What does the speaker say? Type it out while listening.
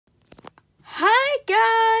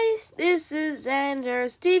guys, this is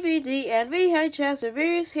Xander's DVD and VHS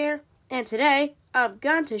reviews here, and today I'm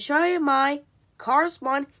going to show you my Cars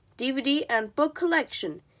 1 DVD and book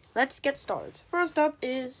collection. Let's get started. First up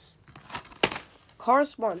is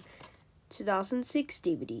Cars 1 2006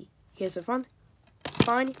 DVD. Here's the front,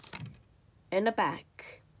 spine, and the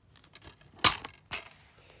back.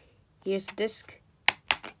 Here's the disc.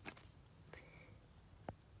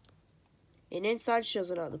 And inside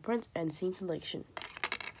shows another print and scene selection.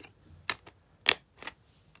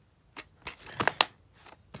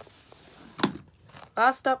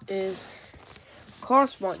 Last up is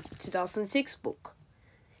Cars 1 2006 book.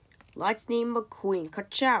 Lightning McQueen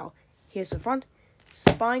Ka-chow. Here's the front,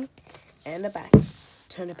 spine, and the back.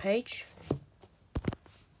 Turn the page.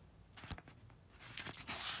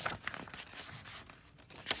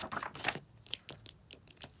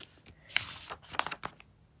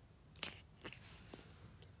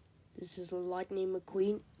 This is a Lightning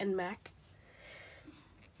McQueen and Mac.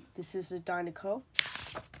 This is a Dinoco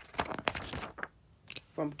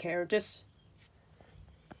from characters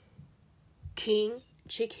King,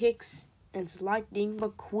 Chick Hicks, and Lightning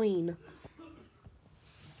McQueen.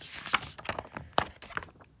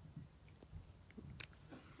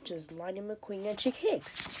 Just Lightning McQueen and Chick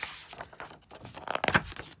Hicks.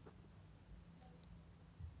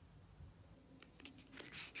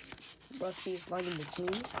 Rusty's Lightning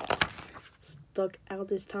McQueen. Stuck out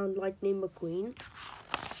this town Lightning McQueen.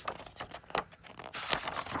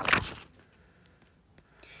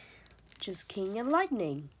 Just King and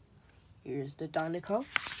Lightning. Here's the Dinoco.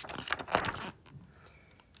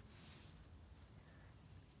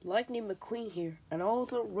 Lightning McQueen here, and all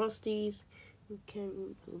the Rusties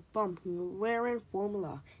can bump wearing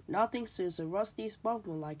formula. Nothing suits a Rusty's bump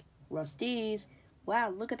like Rusties.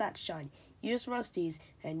 Wow, look at that shine. Use Rusties,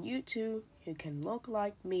 and you too, you can look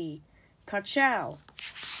like me. Ka-chow.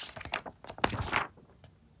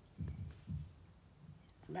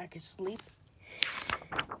 Mac is asleep.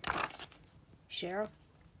 Sheriff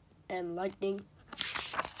and Lightning.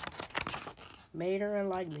 Mater and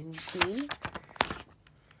Lightning Queen.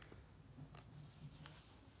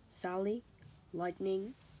 Sally,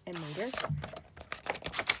 Lightning, and Mater.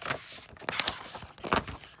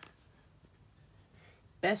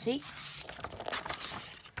 Bessie.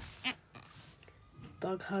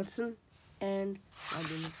 Doug Hudson and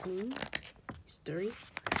Lightning McQueen. Story.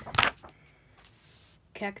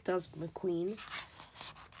 Cactus McQueen.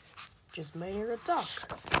 Just made her a duck.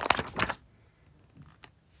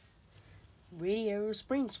 Radio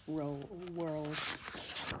Springs World.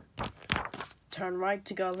 Turn right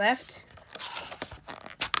to go left.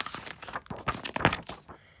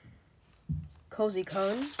 Cozy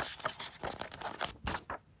Cone.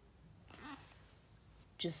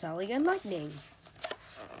 Just Sally and Lightning.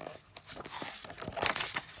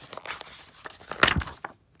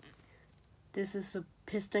 This is a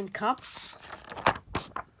Piston Cup.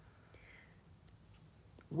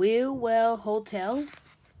 Wheelwell Hotel.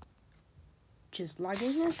 Just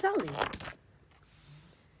Lightning and Sally.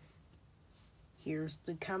 Here's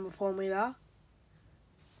the camera formula.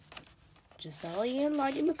 Just Sally and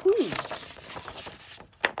Lightning McQueen.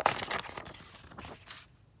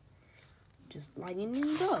 Just Lightning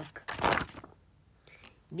and Duck.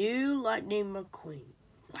 New Lightning McQueen.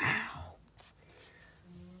 Wow.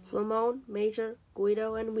 Flamone, Major,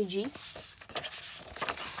 Guido, and Luigi.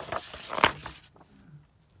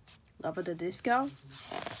 Love the Disco.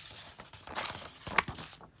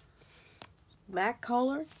 Mac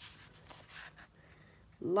Collar.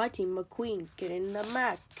 Lightning McQueen getting the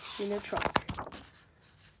Mac in the truck.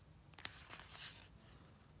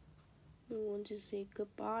 I want to say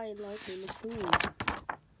goodbye, Lightning McQueen.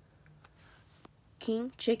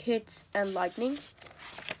 King, Chick Hicks, and Lightning.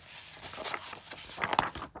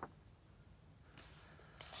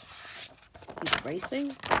 He's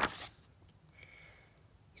racing.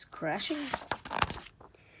 He's crashing.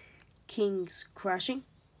 King's crashing.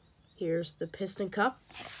 Here's the Piston Cup.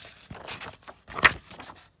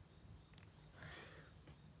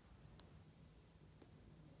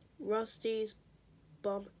 Rusty's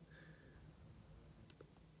Bob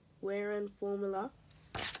wearing formula.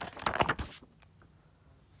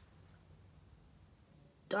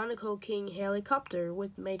 Dinoco King helicopter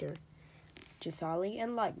with Mater. Gisali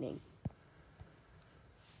and Lightning.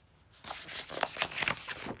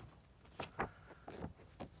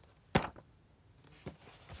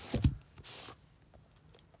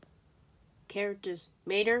 Characters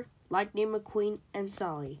Mater, Lightning McQueen, and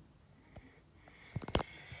Sally.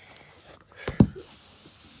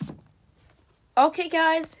 Okay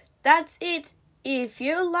guys, that's it. If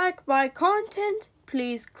you like my content,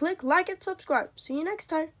 please click like and subscribe. See you next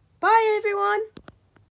time. Bye everyone!